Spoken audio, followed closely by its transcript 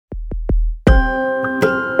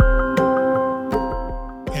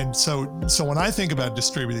so when I think about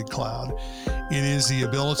distributed cloud, it is the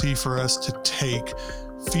ability for us to take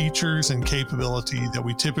features and capability that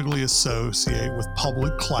we typically associate with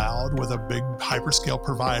public cloud, with a big hyperscale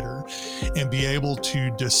provider, and be able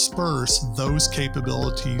to disperse those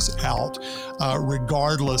capabilities out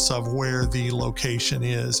regardless of where the location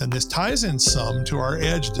is. And this ties in some to our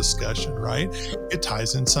edge discussion, right? It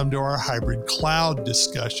ties in some to our hybrid cloud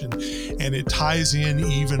discussion, and it ties in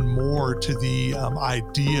even more to the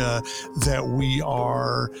idea that we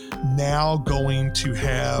are now going to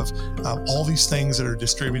have all these things that are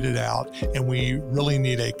distributed out, and we really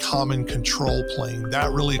need a common control plane.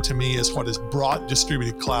 That really, to me, is what has brought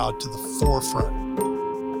distributed cloud to the forefront.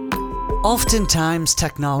 Oftentimes,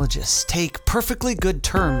 technologists take perfectly good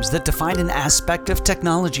terms that define an aspect of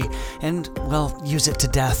technology and, well, use it to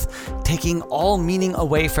death, taking all meaning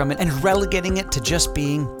away from it and relegating it to just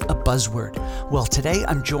being a buzzword. Well, today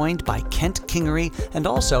I'm joined by Kent Kingery and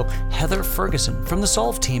also Heather Ferguson from the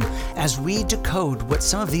Solve team as we decode what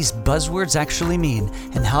some of these buzzwords actually mean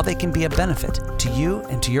and how they can be a benefit to you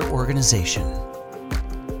and to your organization.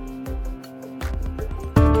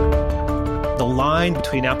 The line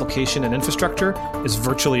between application and infrastructure is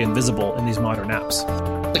virtually invisible in these modern apps.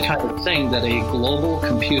 The kind of thing that a global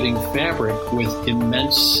computing fabric with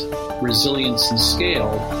immense resilience and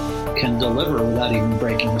scale can deliver without even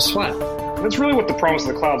breaking a sweat. That's really what the promise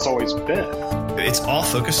of the cloud's always been. It's all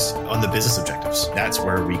focused on the business objectives. That's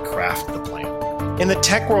where we craft the plan. In the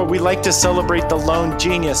tech world, we like to celebrate the lone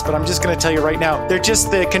genius, but I'm just going to tell you right now, they're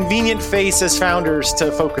just the convenient face as founders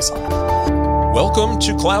to focus on. Welcome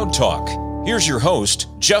to Cloud Talk. Here's your host,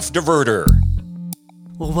 Jeff DeVerter.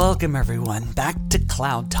 Well, welcome everyone back to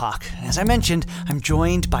Cloud Talk. As I mentioned, I'm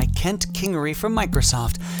joined by Kent Kingery from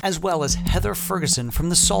Microsoft, as well as Heather Ferguson from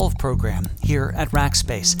the Solve program here at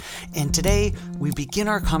Rackspace. And today, we begin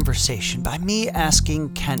our conversation by me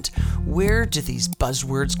asking Kent, where do these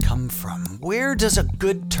buzzwords come from? Where does a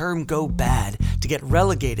good term go bad to get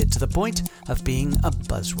relegated to the point of being a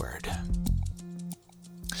buzzword?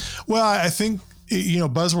 Well, I think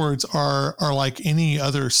buzzwords are like any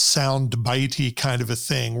other sound bitey kind of a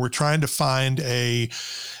thing. We're trying to find a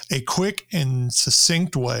quick and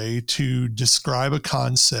succinct way to describe a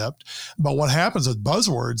concept. But what happens with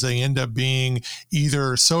buzzwords, they end up being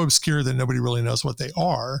either so obscure that nobody really knows what they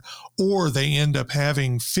are, or they end up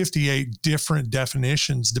having 58 different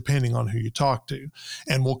definitions depending on who you talk to.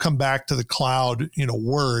 And we'll come back to the cloud,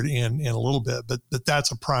 word in a little bit, but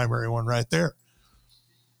that's a primary one right there.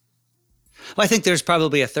 Well, I think there's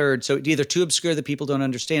probably a third. So either too obscure that people don't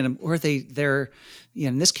understand them, or they're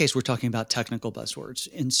in this case, we're talking about technical buzzwords.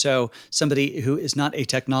 And so somebody who is not a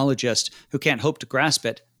technologist, who can't hope to grasp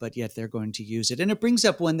it, but yet they're going to use it. And it brings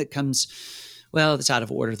up one that comes, well, it's out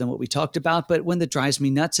of order than what we talked about, but one that drives me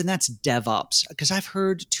nuts, and that's DevOps. Because I've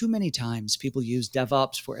heard too many times people use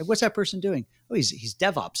DevOps for, what's that person doing? Oh, he's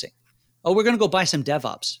DevOpsing. Oh, we're going to go buy some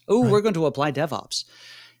DevOps. Oh, right. We're going to apply DevOps.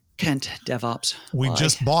 Kent, DevOps. We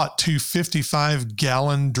just bought 2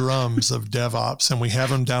 55-gallon drums of DevOps, and we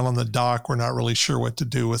have them down on the dock. We're not really sure what to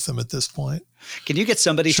do with them at this point. Can you get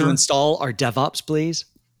somebody to install our DevOps, please?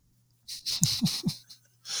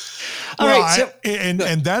 All right.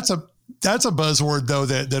 And that's a buzzword, though,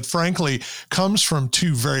 that frankly comes from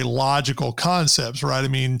two very logical concepts, right? I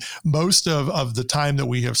mean, most of the time that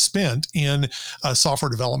we have spent in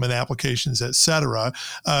software development applications, et cetera,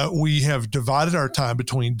 we have divided our time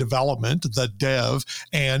between development, the dev,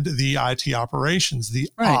 and the IT operations, the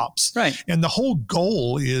ops. Right. And the whole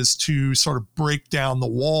goal is to sort of break down the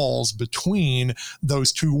walls between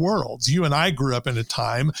those two worlds. You and I grew up in a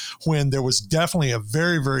time when there was definitely a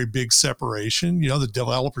very, very big separation. The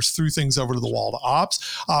developers threw things over to the wall to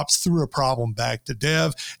ops threw a problem back to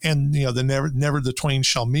dev, and the never the twain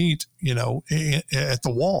shall meet at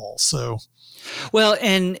the wall. So well,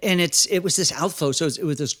 and it was this outflow. So it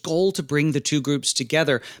was this goal to bring the two groups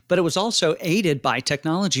together, but it was also aided by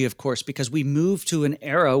technology, of course, because we moved to an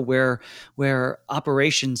era where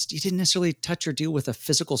operations, you didn't necessarily touch or deal with a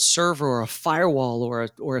physical server or a firewall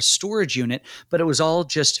or a storage unit, but it was all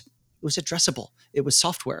just, it was addressable. It was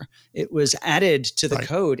software. It was added to the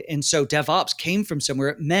code. And so DevOps came from somewhere.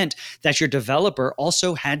 It meant that your developer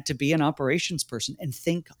also had to be an operations person and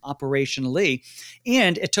think operationally.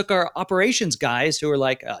 And it took our operations guys who were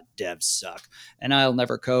like, devs suck and I'll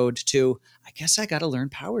never code, to, I guess I got to learn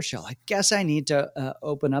PowerShell. I guess I need to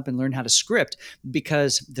open up and learn how to script,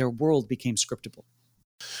 because their world became scriptable.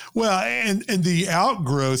 Well, and the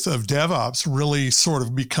outgrowth of DevOps really sort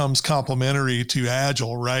of becomes complementary to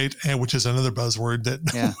Agile, right? And which is another buzzword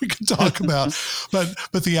that we can talk about.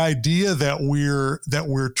 But the idea that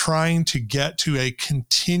we're trying to get to a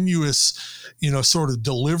continuous, sort of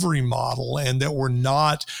delivery model, and that we're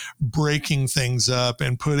not breaking things up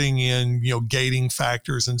and putting in, gating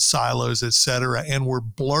factors and silos, et cetera. And we're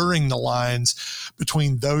blurring the lines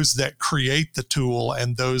between those that create the tool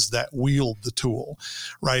and those that wield the tool,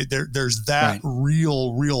 right? There's that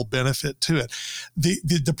real benefit to it.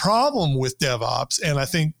 The problem with DevOps, and I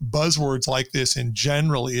think buzzwords like this in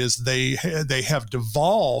general, is they have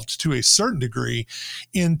devolved to a certain degree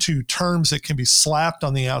into terms that can be slapped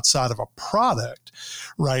on the outside of a product,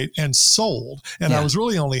 right, and sold. And I was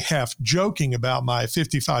really only half joking about my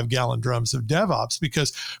 55-gallon drums of DevOps,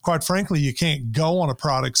 because quite frankly, you can't go on a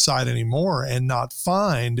product site anymore and not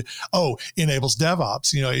find, enables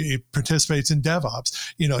DevOps, it participates in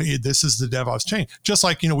DevOps, this is the DevOps chain. Just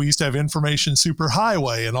like, we used to have information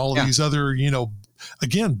superhighway and all of these other,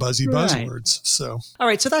 again, buzzy buzzwords. So, all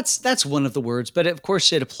right. So that's one of the words, but of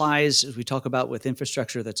course it applies, as we talk about, with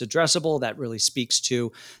infrastructure that's addressable. That really speaks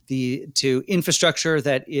to infrastructure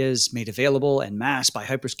that is made available en masse by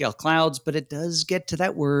hyperscale clouds, but it does get to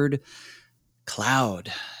that word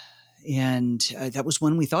cloud. And that was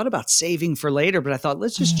one we thought about saving for later, but I thought,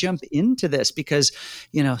 let's just jump into this because,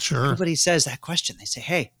 everybody says that question. They say,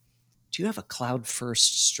 hey, do you have a cloud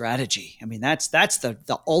first strategy? I mean, that's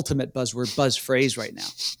the ultimate buzz phrase right now.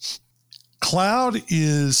 Cloud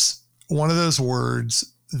is one of those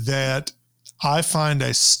words that I find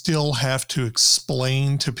I still have to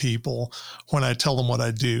explain to people when I tell them what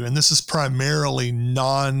I do. And this is primarily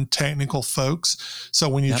non-technical folks. So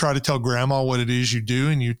when you try to tell grandma what it is you do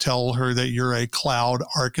and you tell her that you're a cloud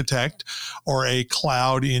architect or a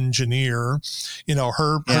cloud engineer,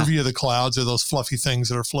 her view of the clouds are those fluffy things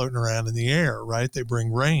that are floating around in the air, right? They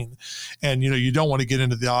bring rain. And, you don't want to get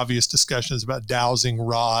into the obvious discussions about dowsing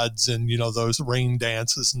rods and, those rain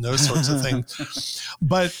dances and those sorts of things.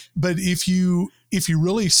 But if you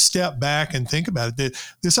really step back and think about it,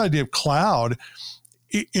 this idea of cloud,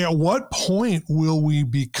 at what point will we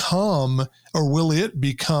become, or will it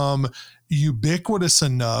become ubiquitous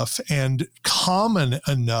enough and common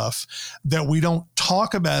enough that we don't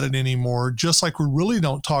talk about it anymore, just like we really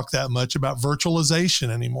don't talk that much about virtualization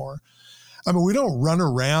anymore? I mean, we don't run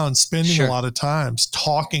around spending a lot of times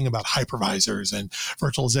talking about hypervisors and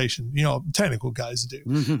virtualization. Technical guys do,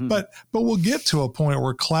 but we'll get to a point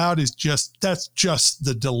where cloud is that's just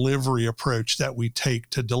the delivery approach that we take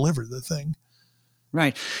to deliver the thing.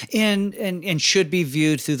 Right. And should be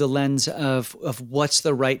viewed through the lens of what's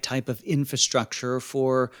the right type of infrastructure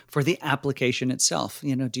for the application itself.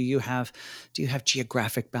 Do you have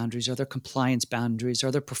geographic boundaries? Are there compliance boundaries?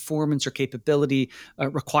 Are there performance or capability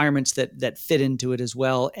requirements that fit into it as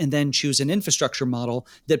well? And then choose an infrastructure model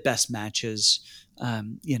that best matches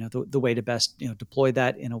the way to best deploy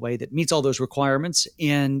that in a way that meets all those requirements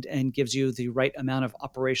and gives you the right amount of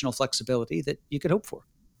operational flexibility that you could hope for.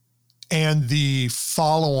 And the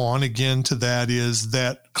follow-on, again, to that is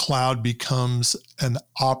that cloud becomes an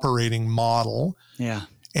operating model. Yeah.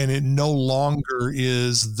 And it no longer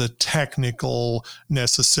is the technical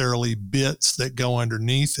necessarily bits that go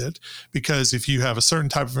underneath it. Because if you have a certain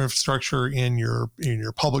type of infrastructure in your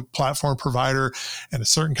public platform provider and a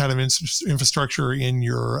certain kind of infrastructure in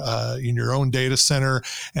your own data center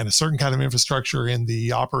and a certain kind of infrastructure in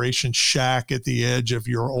the operation shack at the edge of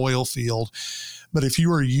your oil field, but if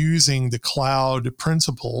you are using the cloud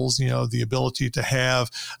principles, the ability to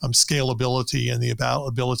have scalability and the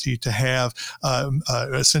ability to have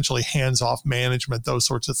essentially hands-off management, those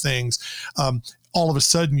sorts of things, all of a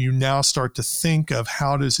sudden you now start to think of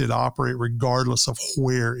how does it operate regardless of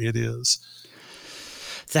where it is.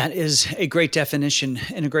 That is a great definition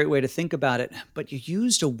and a great way to think about it. But you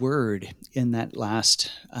used a word in that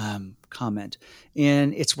last comment,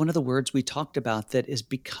 and it's one of the words we talked about that has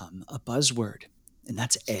become a buzzword. And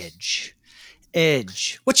that's edge.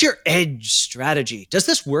 Edge. What's your edge strategy? Does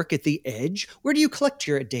this work at the edge? Where do you collect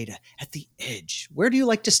your data? At the edge. Where do you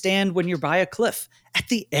like to stand when you're by a cliff? At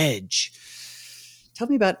the edge. Tell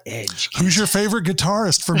me about edge. Who's your favorite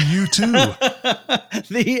guitarist from U2?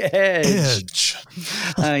 The edge.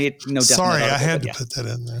 Sorry, I had to put that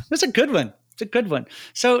in there. That's a good one. It's a good one.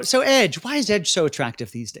 So edge. Why is edge so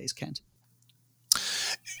attractive these days, Kent?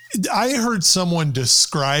 I heard someone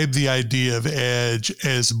describe the idea of edge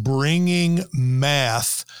as bringing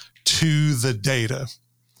math to the data.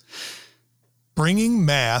 Bringing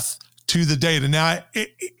math to the data. Now,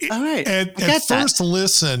 all right. at first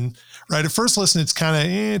listen, right? At first listen, it's kind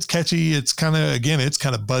of, it's catchy. It's kind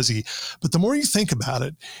of buzzy. But the more you think about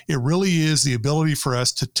it, it really is the ability for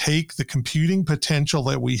us to take the computing potential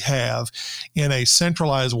that we have in a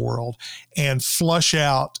centralized world and flush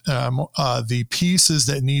out the pieces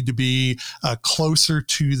that need to be closer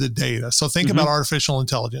to the data. So think about artificial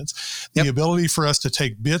intelligence, the ability for us to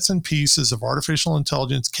take bits and pieces of artificial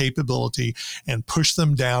intelligence capability and push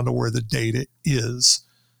them down to where the data is.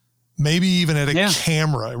 Maybe even at a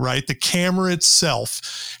camera, right? The camera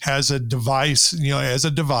itself has a device, as a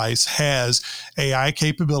device has AI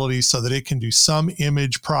capabilities so that it can do some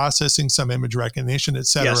image processing, some image recognition, et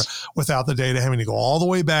cetera, without the data having to go all the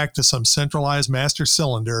way back to some centralized master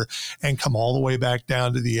cylinder and come all the way back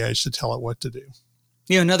down to the edge to tell it what to do.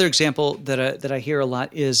 Another example that I hear a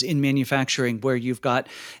lot is in manufacturing, where you've got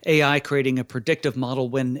AI creating a predictive model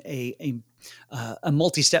when a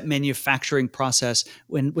multi-step manufacturing process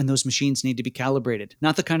when those machines need to be calibrated.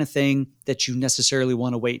 Not the kind of thing that you necessarily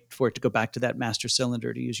want to wait for it to go back to that master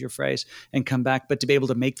cylinder, to use your phrase, and come back, but to be able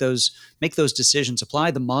to make those decisions,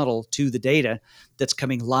 apply the model to the data that's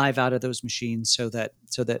coming live out of those machines, so that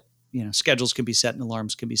schedules can be set and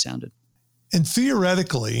alarms can be sounded. And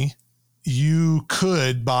theoretically, you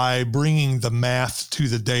could, by bringing the math to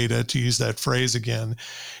the data, to use that phrase again,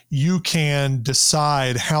 you can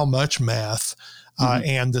decide how much math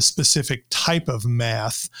and the specific type of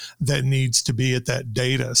math that needs to be at that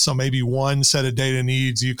data. So maybe one set of data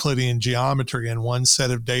needs Euclidean geometry, and one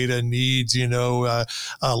set of data needs,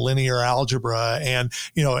 linear algebra, and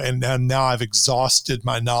now I've exhausted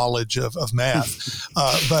my knowledge of math.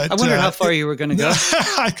 But I wondered how far you were going to go.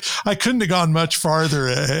 I couldn't have gone much farther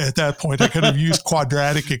at that point. I could have used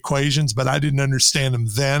quadratic equations, but I didn't understand them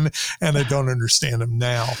then, and I don't understand them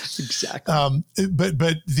now. Exactly.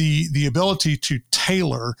 But the ability to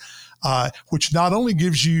tailor, which not only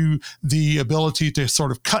gives you the ability to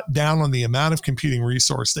sort of cut down on the amount of computing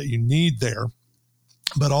resource that you need there,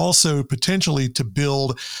 but also potentially to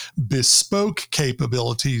build bespoke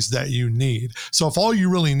capabilities that you need. So if all you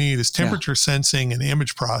really need is temperature sensing and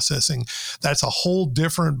image processing, that's a whole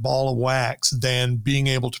different ball of wax than being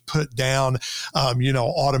able to put down,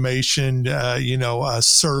 automation,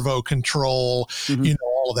 servo control,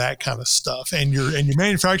 all of that kind of stuff. And your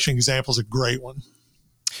manufacturing example is a great one.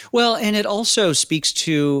 Well, and it also speaks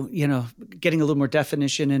to, getting a little more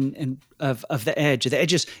definition of the edge. The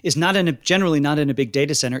edge is generally not in a big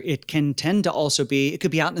data center. It can tend to also it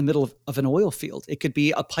could be out in the middle of an oil field. It could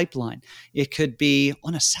be a pipeline. It could be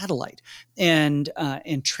on a satellite. And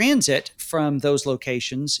transit from those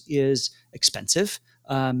locations is expensive,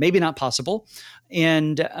 maybe not possible,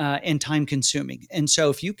 and time consuming. And so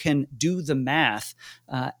if you can do the math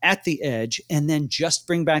at the edge and then just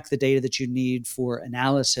bring back the data that you need for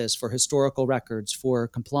analysis, for historical records, for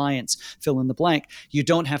compliance, fill in the blank, you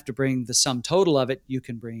don't have to bring the sum total of it. You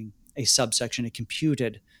can bring a subsection, a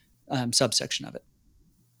computed subsection of it.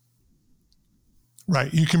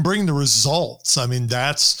 Right. You can bring the results. I mean,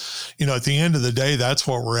 that's, at the end of the day, that's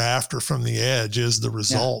what we're after from the edge, is the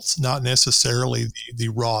results, not necessarily the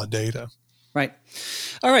raw data. Right.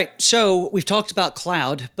 All right. So we've talked about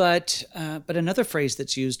cloud, but another phrase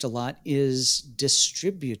that's used a lot is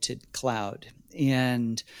distributed cloud.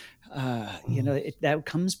 And that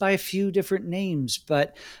comes by a few different names,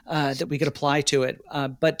 but that we could apply to it.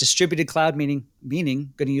 But distributed cloud meaning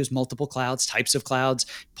going to use multiple clouds, types of clouds,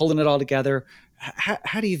 pulling it all together.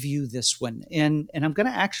 How do you view this one? And I'm going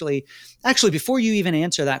to actually, before you even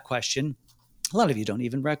answer that question, a lot of you don't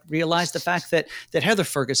even realize the fact that Heather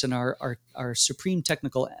Ferguson, our supreme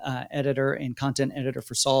technical editor and content editor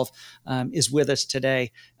for Solve, is with us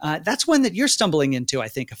today. That's one that you're stumbling into, I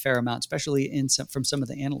think, a fair amount, especially from some of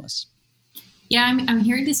the analysts. Yeah, I'm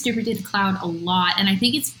hearing distributed cloud a lot, and I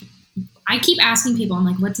think I keep asking people, I'm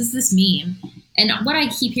like, what does this mean? And what I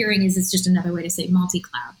keep hearing is it's just another way to say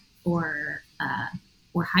multi-cloud or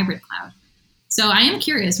hybrid cloud. So I am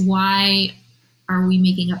curious, why are we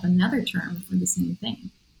making up another term for the same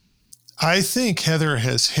thing? I think Heather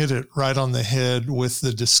has hit it right on the head with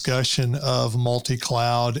the discussion of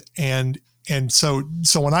multi-cloud. And so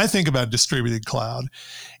when I think about distributed cloud,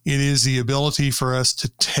 it is the ability for us to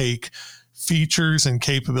take features and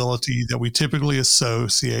capability that we typically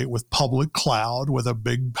associate with public cloud, with a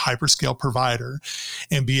big hyperscale provider,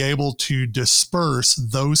 and be able to disperse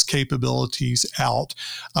those capabilities out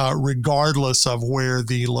regardless of where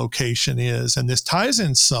the location is. And this ties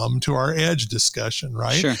in some to our edge discussion,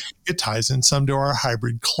 right? Sure. It ties in some to our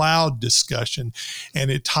hybrid cloud discussion,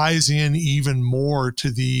 and it ties in even more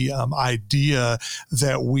to the idea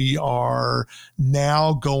that we are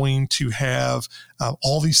now going to have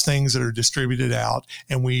all these things that are distributed out,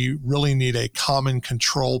 and we really need a common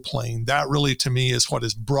control plane. That really, to me, is what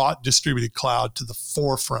has brought distributed cloud to the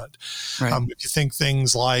forefront. Right. If you think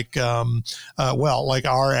things like, like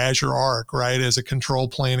our Azure Arc, right, as a control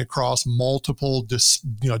plane across multiple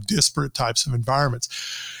disparate types of environments.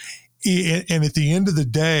 And at the end of the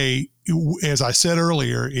day, as I said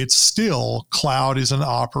earlier, it's still cloud is an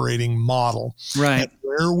operating model. Right. And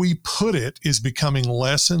where we put it is becoming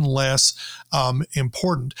less and less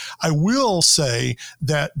important. I will say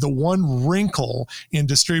that the one wrinkle in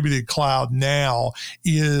distributed cloud now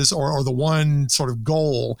is, or the one sort of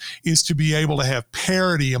goal is to be able to have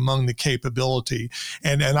parity among the capability.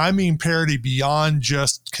 And I mean parity beyond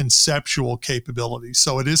just conceptual capability.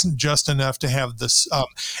 So it isn't just enough to have this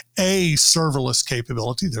a serverless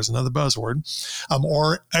capability. There's another buzzword,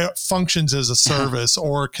 or functions as a service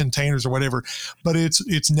or containers or whatever. But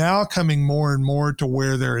it's now coming more and more to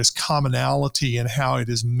where there is commonality in how it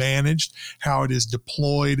is managed, how it is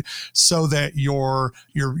deployed, so that your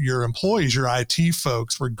employees, your IT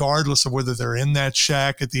folks, regardless of whether they're in that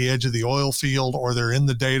shack at the edge of the oil field or they're in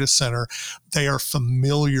the data center, they are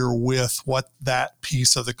familiar with what that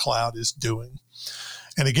piece of the cloud is doing.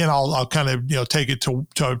 And again, I'll kind of take it to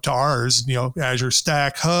ours. Azure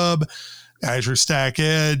Stack Hub, Azure Stack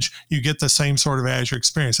Edge. You get the same sort of Azure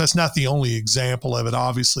experience. That's not the only example of it,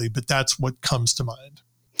 obviously, but that's what comes to mind.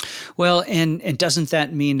 Well, and doesn't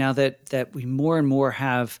that mean now that we more and more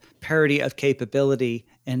have parity of capability,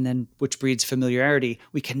 and then which breeds familiarity,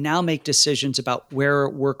 we can now make decisions about where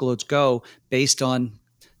workloads go based on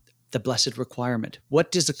the blessed requirement.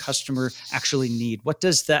 What does the customer actually need? What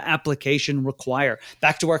does the application require?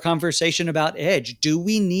 Back to our conversation about edge. Do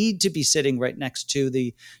we need to be sitting right next to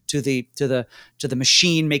the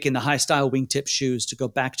machine making the high style wingtip shoes, to go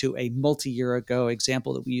back to a multi-year ago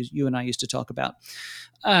example that you and I used to talk about?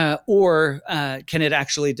 Or can it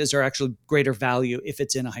actually, is there actually greater value if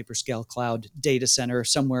it's in a hyperscale cloud data center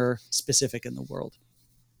somewhere specific in the world?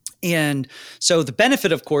 And so the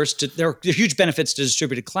benefit, of course, there are huge benefits to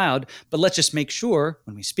distributed cloud, but let's just make sure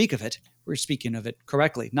when we speak of it, we're speaking of it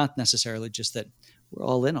correctly, not necessarily just that we're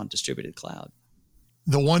all in on distributed cloud.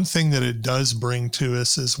 The one thing that it does bring to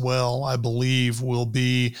us as well, I believe, will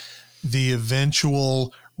be the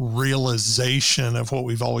eventual realization of what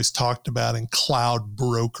we've always talked about in cloud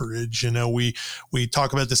brokerage. We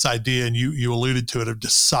talk about this idea, and you alluded to it, of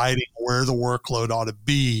deciding where the workload ought to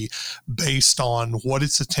be based on what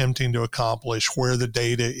it's attempting to accomplish, where the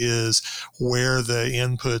data is, where the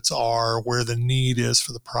inputs are, where the need is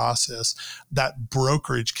for the process. That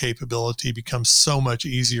brokerage capability becomes so much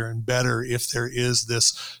easier and better if there is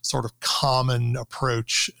this sort of common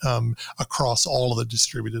approach across all of the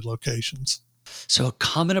distributed locations. So a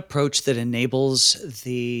common approach that enables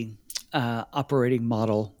the operating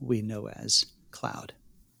model we know as cloud.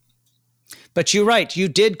 But you're right. You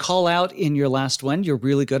did call out in your last one. You're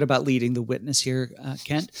really good about leading the witness here,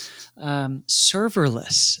 Kent.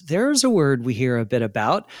 Serverless. There's a word we hear a bit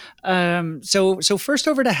about. So first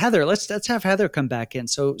over to Heather. Let's have Heather come back in.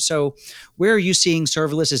 So where are you seeing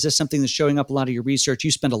serverless? Is this something that's showing up a lot of your research?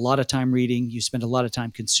 You spend a lot of time reading. You spend a lot of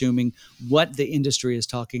time consuming what the industry is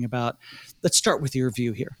talking about. Let's start with your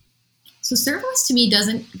view here. So serverless to me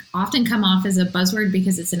doesn't often come off as a buzzword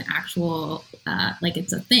because it's an actual,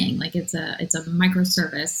 it's a thing, like it's a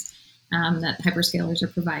microservice that hyperscalers are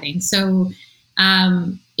providing. So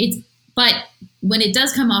but when it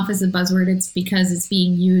does come off as a buzzword, it's because it's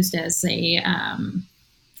being used as an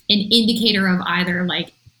indicator of either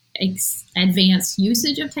like advanced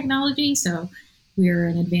usage of technology. So we're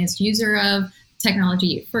an advanced user of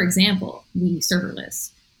technology. For example, we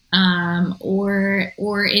serverless. Or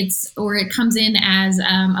it comes in as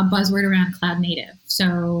a buzzword around cloud native.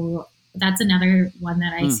 So that's another one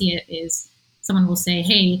that I see it is someone will say,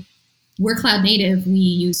 hey, we're cloud native, we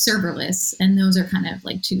use serverless. And those are kind of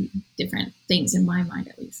like two different things in my mind,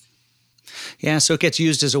 at least. Yeah, so it gets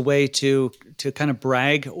used as a way to kind of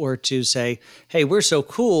brag or to say, hey, we're so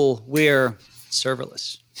cool, we're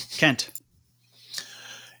serverless. Kent.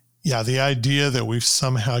 Yeah, the idea that we've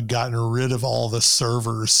somehow gotten rid of all the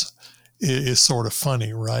servers is sort of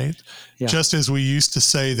funny, right? Yeah. Just as we used to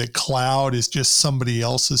say that cloud is just somebody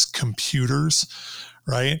else's computers,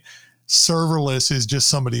 right? Serverless is just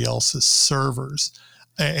somebody else's servers.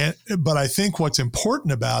 But I think what's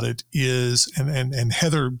important about it is, and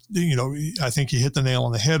Heather, I think you hit the nail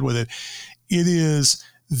on the head with it. It is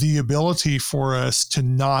the ability for us to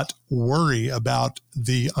not worry about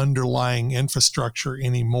the underlying infrastructure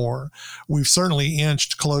anymore. We've certainly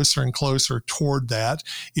inched closer and closer toward that.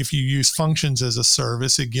 If you use functions as a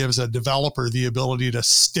service, it gives a developer the ability to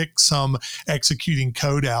stick some executing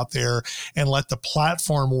code out there and let the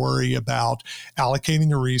platform worry about allocating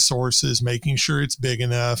the resources, making sure it's big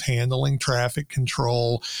enough, handling traffic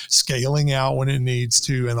control, scaling out when it needs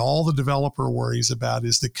to, and all the developer worries about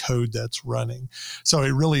is the code that's running. So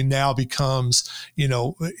it really now becomes,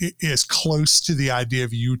 as close to the idea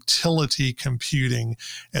of utility computing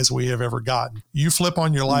as we have ever gotten. You flip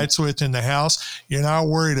on your light switch in the house, you're not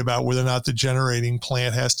worried about whether or not the generating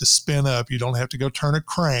plant has to spin up. You don't have to go turn a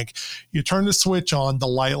crank. You turn the switch on, the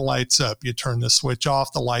light lights up. You turn the switch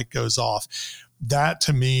off, the light goes off. That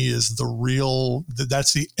to me is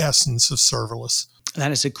that's the essence of serverless.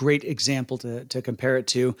 That is a great example to compare it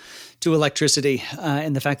to electricity,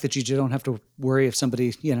 and the fact that you don't have to worry if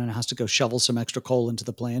somebody has to go shovel some extra coal into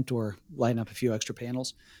the plant or lighten up a few extra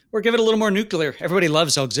panels or give it a little more nuclear. Everybody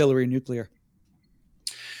loves auxiliary nuclear.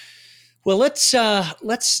 Well, let's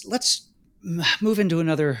move into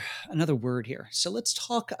another word here. So let's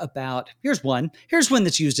talk about, here's one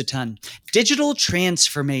that's used a ton: digital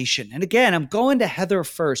transformation. And again, I'm going to Heather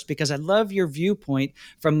first because I love your viewpoint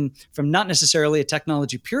from not necessarily a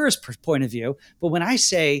technology purist point of view, but when I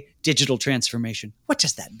say digital transformation, what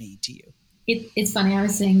does that mean to you? It's funny. I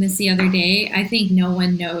was saying this the other day. I think no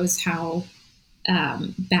one knows how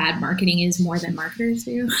bad marketing is more than marketers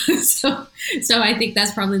do. So I think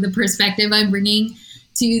that's probably the perspective I'm bringing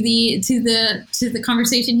to the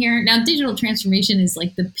conversation here. Now, digital transformation is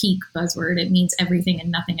like the peak buzzword. It means everything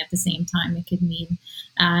and nothing at the same time. It could mean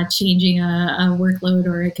changing a workload,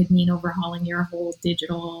 or it could mean overhauling your whole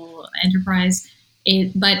digital enterprise.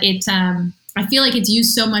 I feel like it's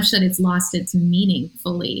used so much that it's lost its meaning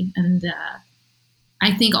fully. And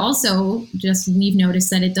I think also just we've noticed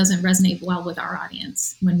that it doesn't resonate well with our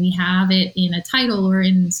audience. When we have it in a title or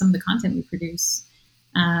in some of the content we produce,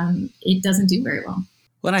 it doesn't do very well.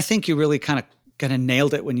 Well, and I think you really kind of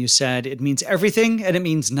nailed it when you said it means everything and it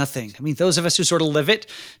means nothing. I mean, those of us who sort of live it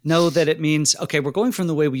know that it means, okay, we're going from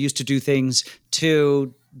the way we used to do things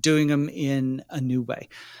to doing them in a new way.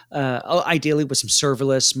 Ideally with some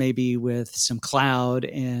serverless, maybe with some cloud,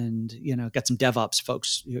 and, got some DevOps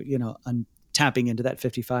folks, tapping into that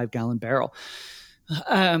 55-gallon barrel.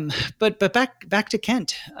 But back to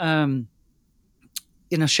Kent.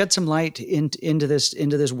 Shed some light into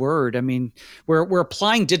this word. I mean, we're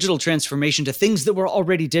applying digital transformation to things that were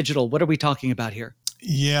already digital. What are we talking about here?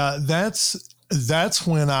 Yeah, that's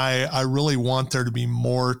when I really want there to be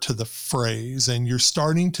more to the phrase. And you're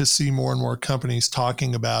starting to see more and more companies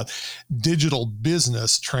talking about digital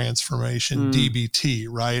business transformation, DBT,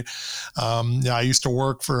 right? I used to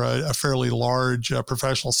work for a fairly large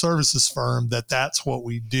professional services firm that's what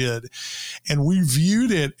we did. And we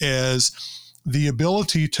viewed it as the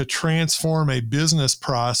ability to transform a business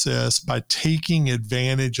process by taking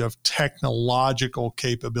advantage of technological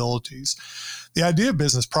capabilities. The idea of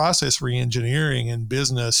business process reengineering and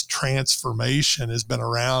business transformation has been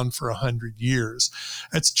around for 100 years.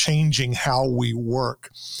 It's changing how we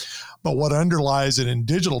work. But what underlies it in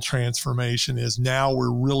digital transformation is now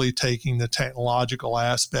we're really taking the technological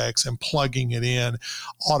aspects and plugging it in,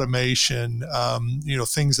 automation,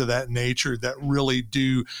 things of that nature that really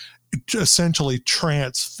do essentially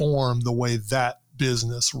transform the way that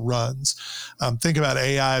business runs. Think about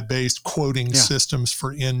AI-based quoting systems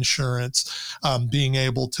for insurance, being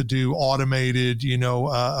able to do automated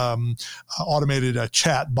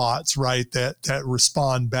chat bots, right? That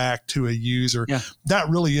respond back to a user. Yeah. That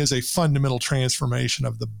really is a fundamental transformation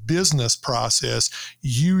of the business process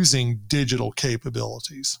using digital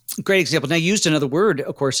capabilities. Great example. Now, you used another word,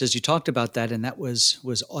 of course, as you talked about that, and that was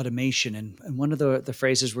automation. And one of the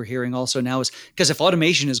phrases we're hearing also now is, because if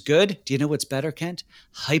automation is good, do you know what's better, Kent?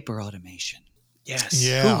 Hyper automation. Yes.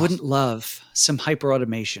 Yeah. Who wouldn't love some hyper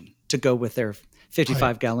automation to go with their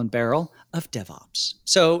 55-gallon barrel of DevOps?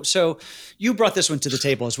 So you brought this one to the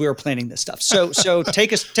table as we were planning this stuff. So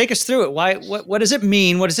take us through it. Why? What does it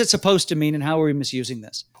mean? What is it supposed to mean? And how are we misusing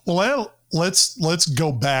this? Well, let's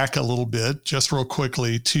go back a little bit, just real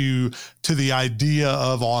quickly, to the idea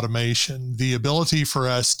of automation, the ability for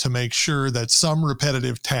us to make sure that some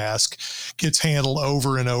repetitive task gets handled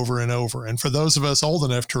over and over and over. And for those of us old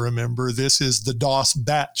enough to remember, this is the DOS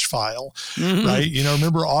batch file, right?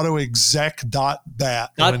 Remember autoexec.bat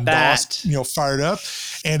when DOS, fired up,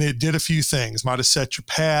 and it did a few things. Might have set your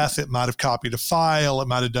path. It might have copied a file. It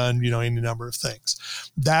might have done, any number of things.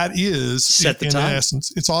 That is, in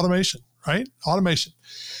essence, it's automation. Right? Automation.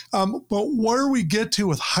 But where we get to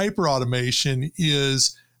with hyper automation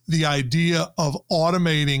is the idea of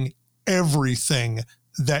automating everything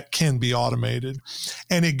that can be automated.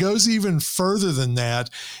 And it goes even further than that.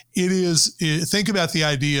 Think about the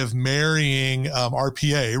idea of marrying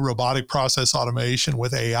RPA, robotic process automation,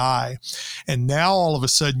 with AI. And now all of a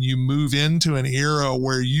sudden you move into an era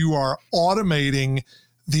where you are automating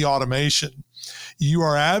the automation. You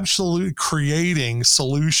are absolutely creating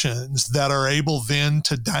solutions that are able then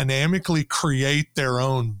to dynamically create their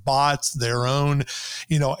own bots, their own,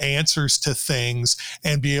 answers to things,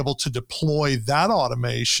 and be able to deploy that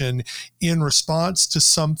automation in response to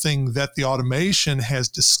something that the automation has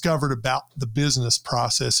discovered about the business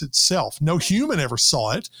process itself. No human ever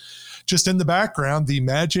saw it. Just in the background, the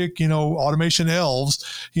magic, automation elves,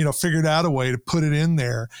 figured out a way to put it in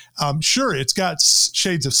there. Sure, it's got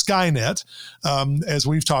shades of Skynet, as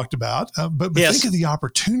we've talked about, but yes. Think of the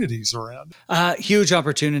opportunities around it. Huge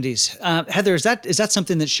opportunities. Heather, is that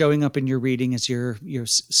something that's showing up in your reading as you're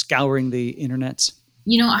scouring the internets?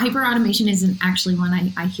 Hyper automation isn't actually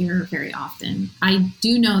one I hear very often. I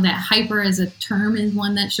do know that hyper as a term is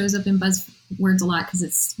one that shows up in buzzwords a lot because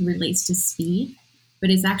it relates to speed. But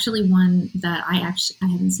it's actually one that I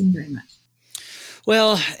haven't seen very much.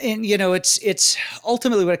 Well, and it's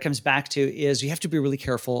ultimately what it comes back to is you have to be really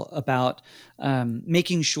careful about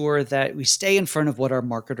making sure that we stay in front of what our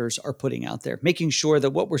marketers are putting out there, making sure that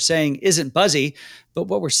what we're saying isn't buzzy, but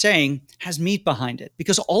what we're saying has meat behind it.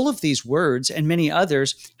 Because all of these words and many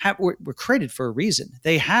others were created for a reason.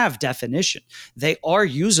 They have definition. They are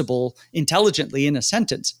usable intelligently in a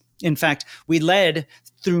sentence. In fact, we led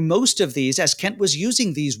through most of these as Kent was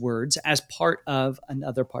using these words as part of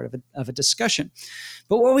another part of a discussion.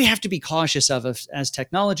 But what we have to be cautious of as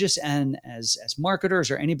technologists and as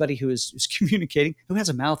marketers or anybody who is communicating, who has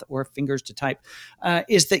a mouth or fingers to type,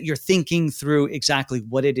 is that you're thinking through exactly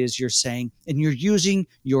what it is you're saying and you're using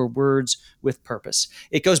your words with purpose.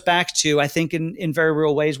 It goes back to, I think, in very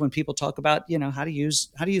real ways when people talk about, how to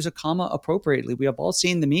use a comma appropriately. We have all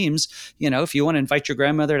seen the memes. If you want to invite your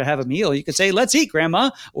grandmother to have a meal, you could say, "Let's eat, Grandma,"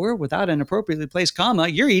 or without an appropriately placed comma,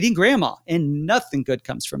 "You're eating Grandma," and nothing good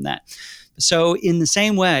comes from that. So in the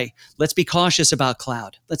same way, let's be cautious about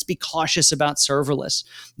cloud. Let's be cautious about serverless.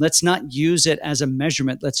 Let's not use it as a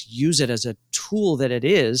measurement. Let's use it as a tool that it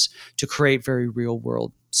is to create very real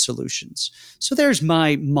world solutions. So there's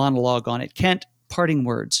my monologue on it. Kent, parting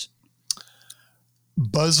words.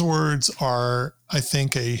 Buzzwords are, I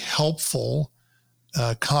think, a helpful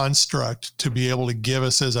construct to be able to give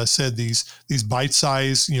us, as I said, these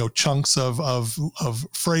bite-sized, chunks of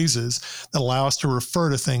phrases that allow us to refer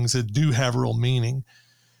to things that do have real meaning.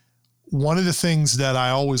 One of the things that I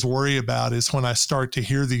always worry about is when I start to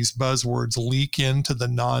hear these buzzwords leak into the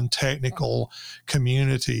non-technical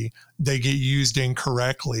community, they get used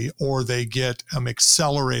incorrectly or they get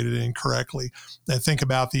accelerated incorrectly. I think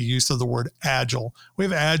about the use of the word agile. We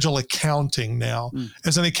have agile accounting now.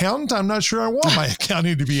 As an accountant, I'm not sure I want my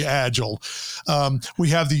accounting to be agile. We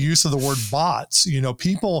have the use of the word bots.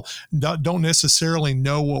 People don't necessarily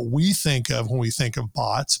know what we think of when we think of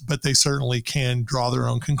bots, but they certainly can draw their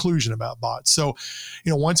own conclusion about bots. So,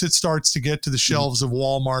 once it starts to get to the shelves of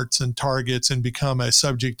Walmarts and Targets and become a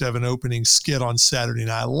subject of an opening skit on Saturday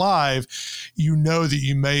Night Live, that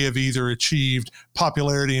you may have either achieved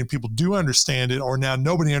popularity and people do understand it, or now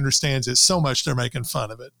nobody understands it so much they're making fun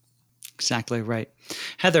of it. Exactly right.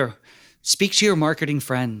 Heather, speak to your marketing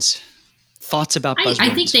friends. Thoughts about buzzwords?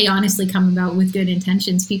 I think they honestly come about with good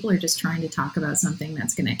intentions. People are just trying to talk about something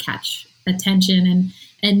that's going to catch attention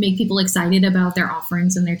and make people excited about their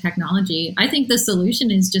offerings and their technology. I think the solution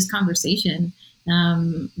is just conversation.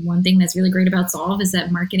 One thing that's really great about Solve is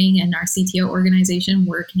that marketing and our CTO organization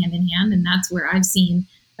work hand in hand. And that's where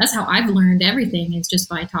that's how I've learned everything, is just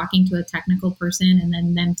by talking to a technical person and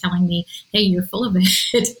then them telling me, "Hey, you're full of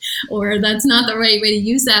it," or "That's not the right way to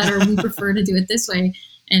use that," or "We prefer to do it this way,"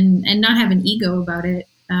 and not have an ego about it.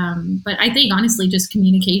 But I think honestly, just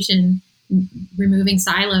communication, removing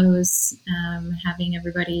silos, having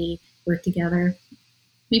everybody work together.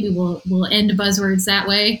 Maybe we'll end buzzwords that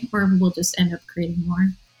way, or we'll just end up creating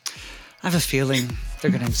more. I have a feeling they're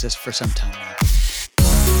going to exist for some time now.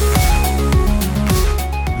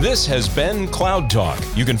 This has been Cloud Talk.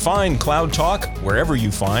 You can find Cloud Talk wherever you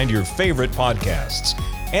find your favorite podcasts.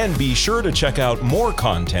 And be sure to check out more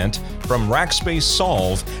content from Rackspace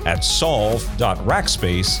Solve at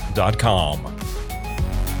solve.rackspace.com.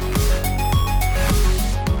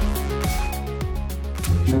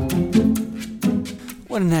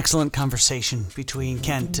 What an excellent conversation between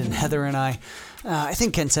Kent and Heather and I. I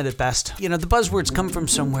think Ken said it best. The buzzwords come from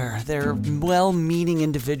somewhere. They're well-meaning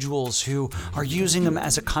individuals who are using them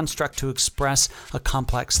as a construct to express a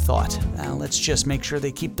complex thought. Let's just make sure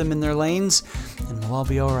they keep them in their lanes, and we'll all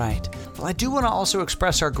be all right. Well, I do want to also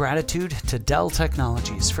express our gratitude to Dell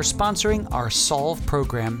Technologies for sponsoring our Solve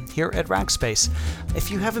program here at Rackspace.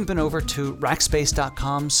 If you haven't been over to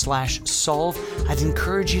rackspace.com/solve, I'd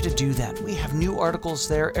encourage you to do that. We have new articles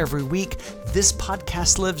there every week. This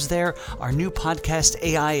podcast lives there. Our new podcast,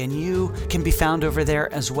 AI and You, can be found over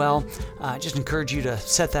there as well. I just encourage you to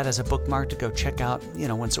set that as a bookmark to go check out,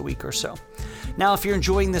 once a week or so. Now, if you're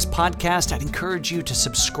enjoying this podcast, I'd encourage you to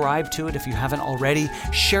subscribe to it if you haven't already,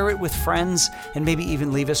 share it with friends, and maybe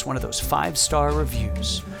even leave us one of those 5-star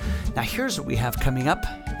reviews. Now, here's what we have coming up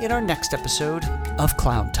in our next episode of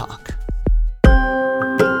Cloud Talk.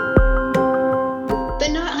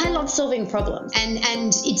 Solving problems,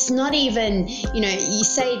 and it's not even, you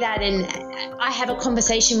say that, and I have a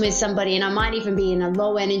conversation with somebody, and I might even be in a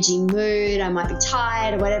low energy mood, I might be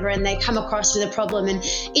tired or whatever, and they come across with a problem, and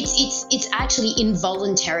it's actually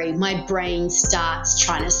involuntary. My brain starts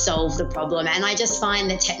trying to solve the problem, and I just find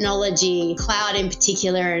that technology, cloud in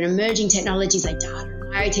particular, and emerging technologies like data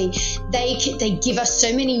and IoT, they give us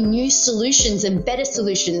so many new solutions and better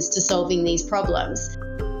solutions to solving these problems.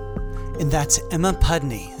 And that's Emma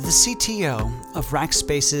Pudney, the CTO of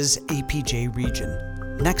Rackspace's APJ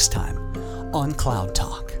region. Next time on Cloud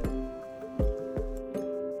Talk.